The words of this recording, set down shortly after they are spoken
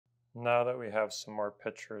Now that we have some more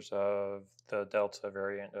pictures of the Delta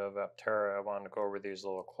variant of Aptera, I want to go over these a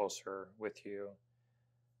little closer with you.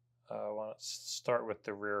 I want to start with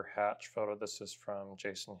the rear hatch photo. This is from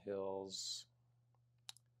Jason Hill's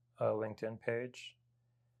LinkedIn page.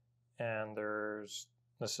 And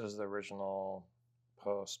this is the original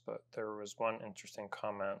post, but there was one interesting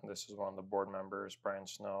comment. This is one of the board members, Brian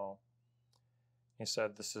Snow. He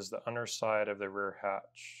said, "This is the underside of the rear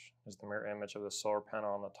hatch. Is the mirror image of the solar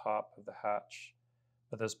panel on the top of the hatch,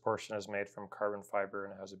 but this portion is made from carbon fiber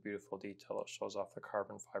and has a beautiful detail that shows off the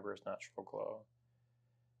carbon fiber's natural glow."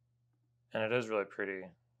 And it is really pretty.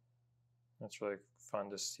 It's really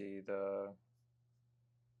fun to see the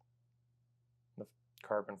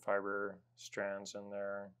carbon fiber strands in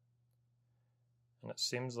there. And it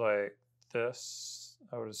seems like this,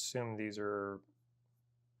 I would assume these are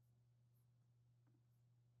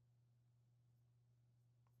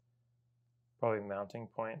probably mounting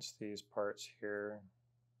points, these parts here,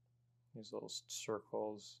 these little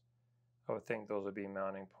circles. I would think those would be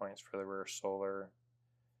mounting points for the rear solar,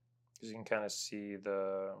 because you can kind of see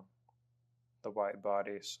the white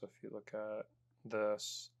body. So if you look at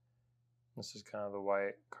this is kind of the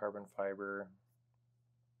white carbon fiber.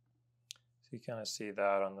 So you kind of see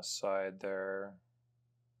that on the side there.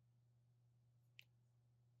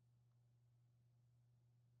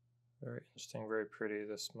 Very interesting, very pretty.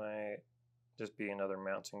 This might just be another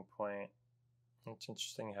mounting point. It's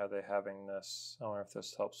interesting how they're having this. I wonder if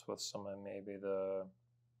this helps with some of maybe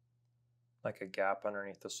like a gap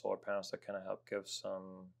underneath the solar panels that kind of help give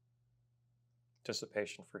some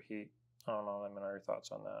dissipation for heat. I don't know, let me know your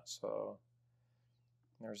thoughts on that. So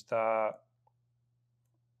there's that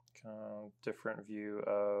kind of different view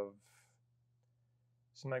of,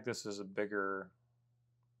 seems like this is a bigger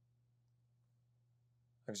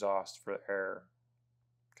exhaust for air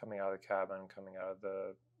coming out of the cabin, coming out of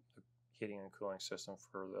the heating and cooling system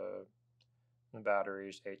for the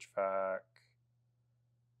batteries, HVAC,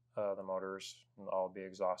 the motors, will all be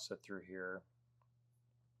exhausted through here.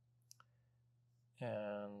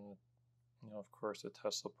 And of course, the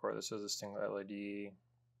Tesla port. This is a single LED,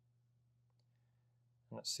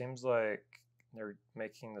 and it seems like they're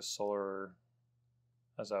making the solar,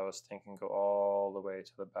 as I was thinking, go all the way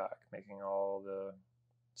to the back, making all the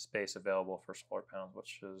space available for solar panels,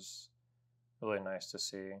 which is really nice to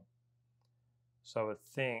see. So I would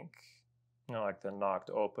think, like the knocked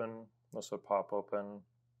open, this would pop open.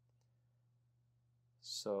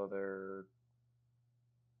 So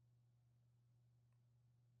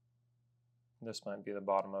this might be the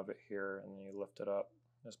bottom of it here, and then you lift it up,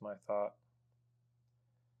 is my thought.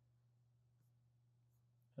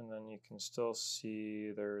 And then you can still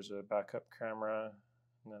see there's a backup camera,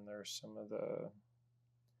 and then there's some of the,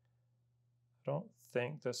 I don't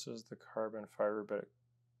think this is the carbon fiber, but it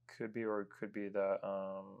could be, or it could be that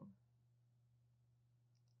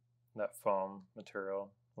that foam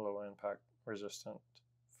material, low impact resistant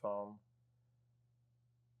foam.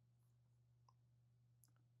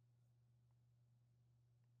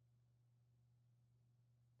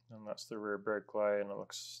 And that's the rear brake light, and it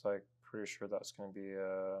looks like, pretty sure that's going to be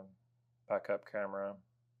a backup camera.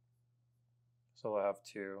 So we'll have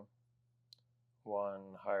two, one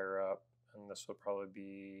higher up, and this will probably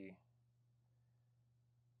be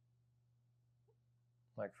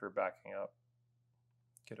like for backing up,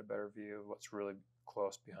 get a better view of what's really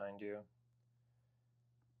close behind you.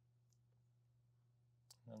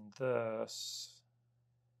 And this,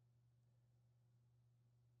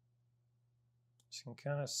 you can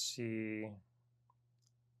kind of see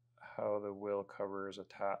how the wheel covers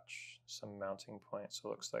attach some mounting points. So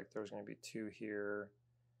it looks like there's going to be two here.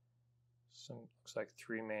 Looks like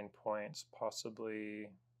three main points, possibly.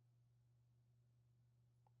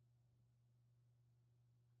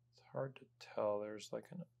 It's hard to tell. There's like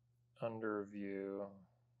an under view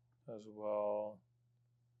as well.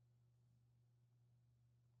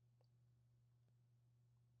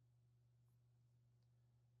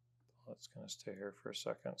 Let's kind of stay here for a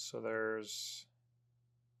second. So there's,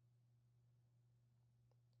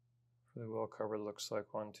 for the wheel cover, looks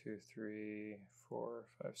like 1, 2, 3, 4,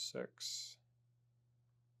 5, 6.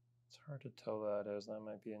 It's hard to tell that is. That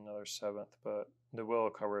might be another seventh, but the wheel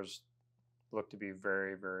covers look to be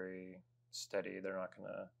very, very steady. They're not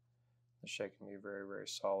gonna, the shape can be very, very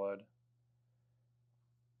solid.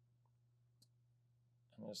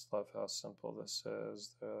 And I just love how simple this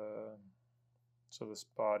is. So this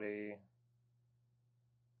body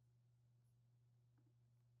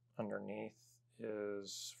underneath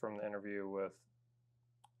is from the interview with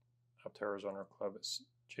Aptera's owner club.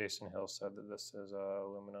 Jason Hill said that this is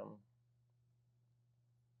aluminum.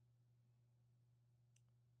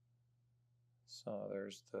 So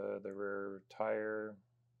there's the rear tire,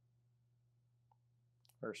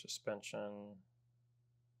 rear suspension.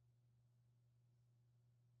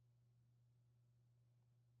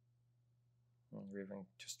 And they're even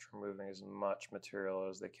just removing as much material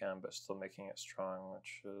as they can, but still making it strong,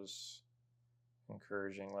 which is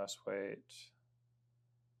encouraging. Less weight.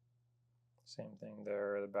 Same thing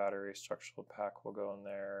there. The battery structural pack will go in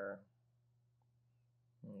there.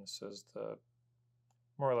 And this is the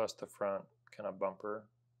more or less the front kind of bumper.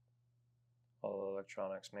 All the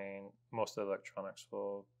electronics most of the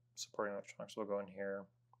supporting electronics will go in here.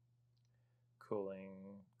 Cooling,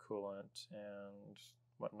 coolant, and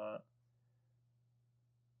whatnot.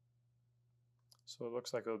 So it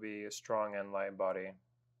looks like it'll be a strong and light body.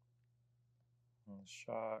 And the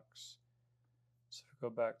shocks. So if we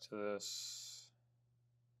go back to this,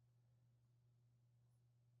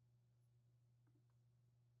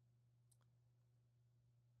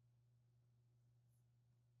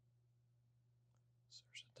 so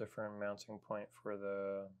there's a different mounting point for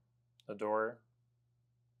the door.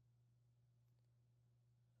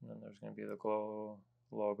 And then there's going to be the glow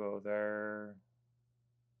logo there.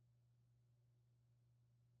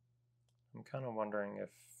 I'm kind of wondering if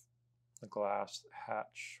the glass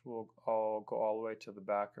hatch will all go all the way to the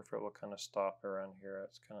back, or if it will kind of stop around here.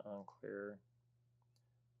 It's kind of unclear.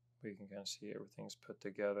 But you can kind of see everything's put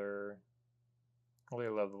together. I really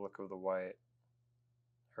love the look of the white.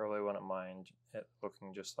 I really wouldn't mind it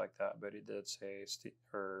looking just like that, but he did say,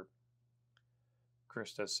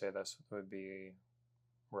 Chris did say this would be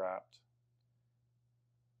wrapped.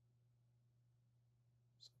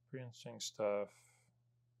 So pretty interesting stuff.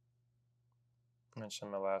 I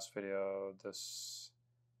mentioned in my last video, this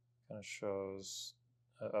kind of shows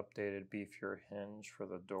an updated beefier hinge for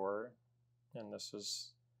the door, and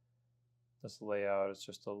this layout is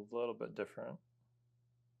just a little bit different.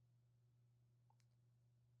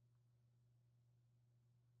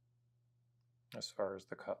 As far as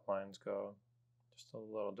the cut lines go, just a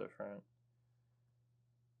little different.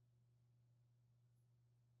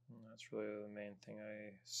 And that's really the main thing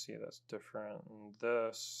I see that's different. And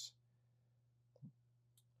this,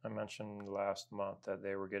 I mentioned last month that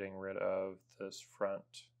they were getting rid of this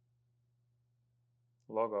front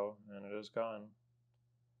logo, and it is gone.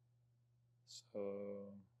 So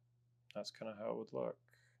that's kind of how it would look.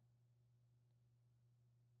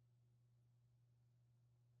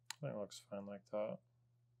 I think it looks fine like that.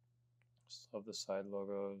 Just love the side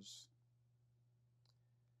logos.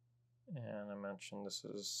 And I mentioned this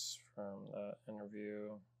is from the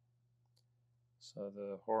interview. So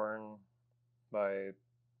the horn, by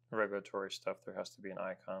regulatory stuff, there has to be an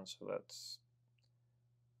icon, so that's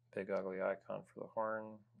big ugly icon for the horn,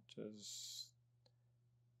 which is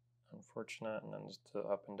unfortunate. And then just the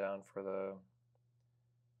up and down for the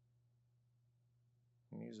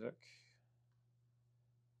music.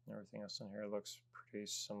 Everything else in here looks pretty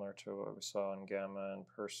similar to what we saw in Gamma in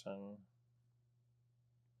person.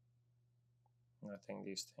 And I think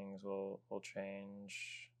these things will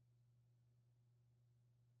change.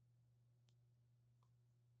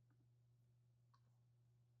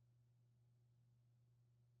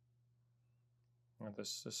 And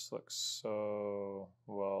this looks so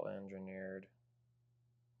well engineered.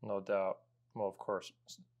 No doubt. Well, of course,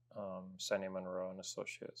 Sandy Munro and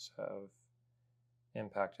Associates have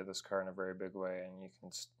impacted this car in a very big way, and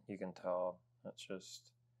you can tell it's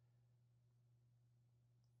just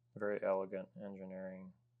very elegant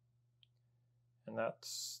engineering. And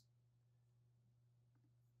that's,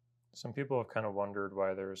 some people have kind of wondered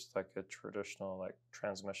why there's like a traditional like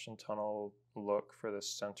transmission tunnel look for this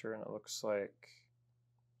center, and it looks like,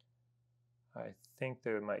 I think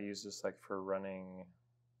they might use this like for running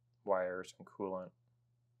wires and coolant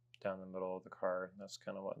down the middle of the car. That's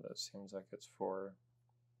kind of what that seems like it's for,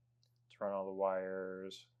 to run all the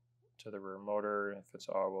wires to the rear motor if it's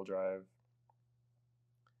all-wheel drive.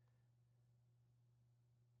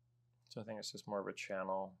 So I think it's just more of a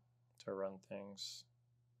channel to run things.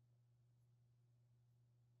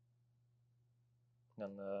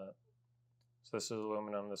 And then so this is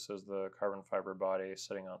aluminum, this is the carbon fiber body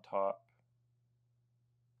sitting on top.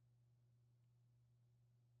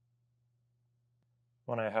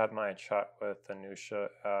 When I had my chat with Anusha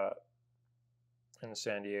in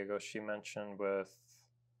San Diego, she mentioned with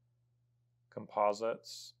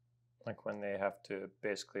composites, like when they have to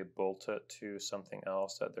basically bolt it to something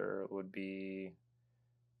else, that there would be,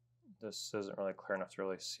 this isn't really clear enough to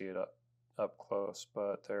really see it up close,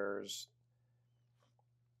 but they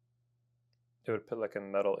would put like a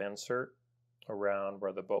metal insert around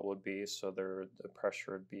where the bolt would be, so the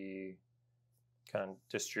pressure would be kind of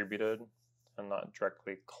distributed and not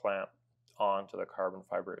directly clamped onto the carbon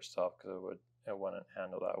fiber itself because it wouldn't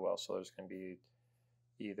handle that well. So there's going to be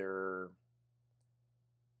either,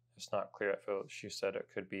 it's not clear if she said it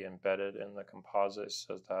could be embedded in the composite,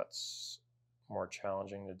 so that's more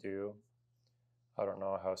challenging to do. I don't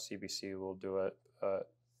know how CBC will do it,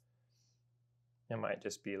 but it might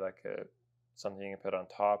just be like something you can put on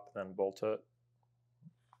top and then bolt it.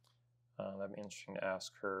 That'd be interesting to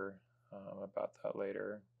ask her about that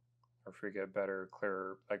later. Or if we get better,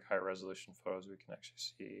 clearer, like high resolution photos, we can actually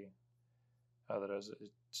see how that is.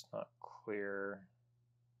 It's not clear.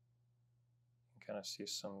 You can kind of see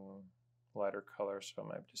some lighter color, so it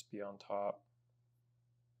might just be on top.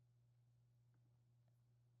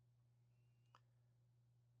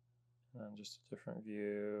 And then just a different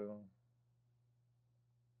view.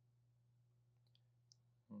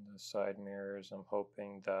 And the side mirrors, I'm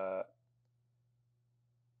hoping that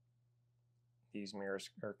these mirrors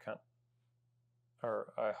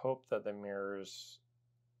I hope that the mirrors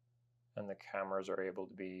and the cameras are able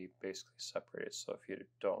to be basically separated. So if you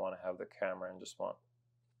don't want to have the camera and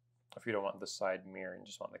if you don't want the side mirror and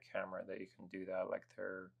just want the camera, that you can do that. Like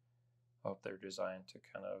I hope they're designed to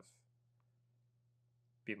kind of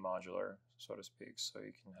be modular, so to speak, so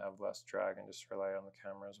you can have less drag and just rely on the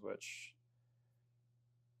cameras, which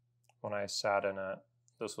when I sat in it,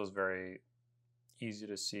 this was very easy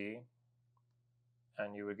to see,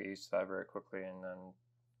 and you would get used to that very quickly, and then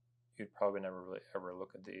you'd probably never really ever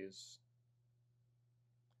look at these.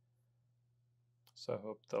 So I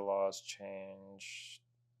hope the laws change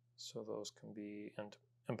so those can be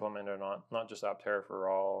implemented on not just Aptera for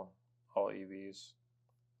all EVs.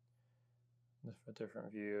 A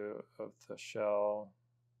different view of the shell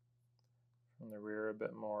from the rear a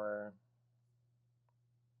bit more.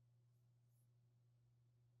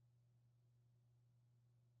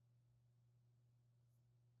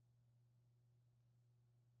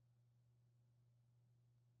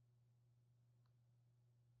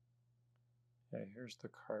 Okay, here's the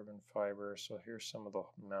carbon fiber. So here's some of the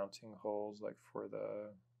mounting holes, like for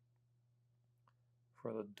the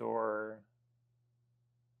door.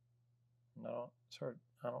 No, sorry,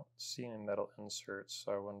 I don't see any metal inserts,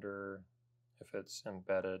 so I wonder if it's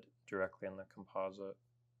embedded directly in the composite.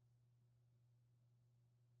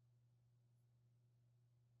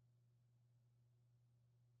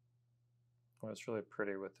 Well, it's really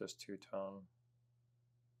pretty with this two-tone.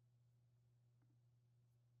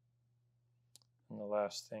 And the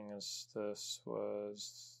last thing is this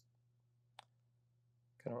was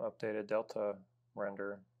kind of updated delta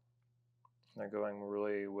render. They're going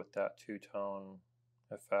really with that two-tone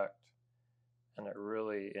effect, and it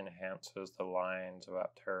really enhances the lines of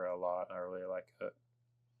Aptera a lot. I really like it.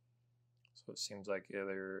 So it seems like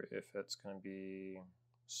either if it's going to be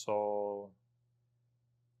Sol,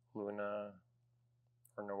 Luna,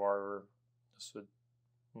 or Noir,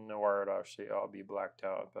 Noir would actually all be blacked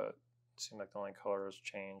out, but it seemed like the only colors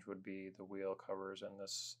change would be the wheel covers and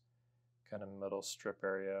this kind of middle strip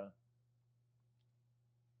area.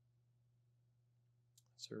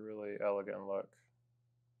 It's a really elegant look.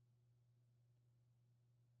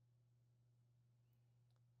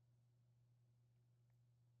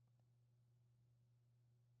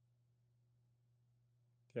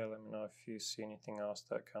 Yeah, let me know if you see anything else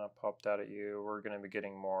that kind of popped out at you. We're going to be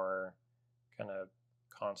getting more kind of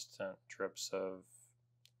constant drips of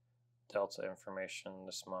Delta information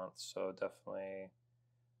this month, so definitely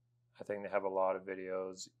I think they have a lot of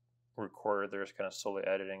videos recorded. They're just kind of slowly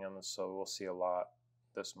editing them, so we'll see a lot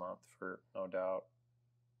this month for no doubt.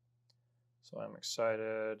 So I'm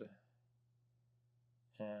excited,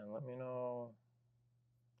 and let me know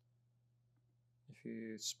if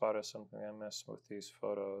you spotted something I missed with these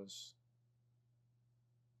photos.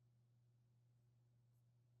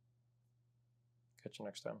 Catch you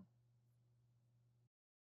next time.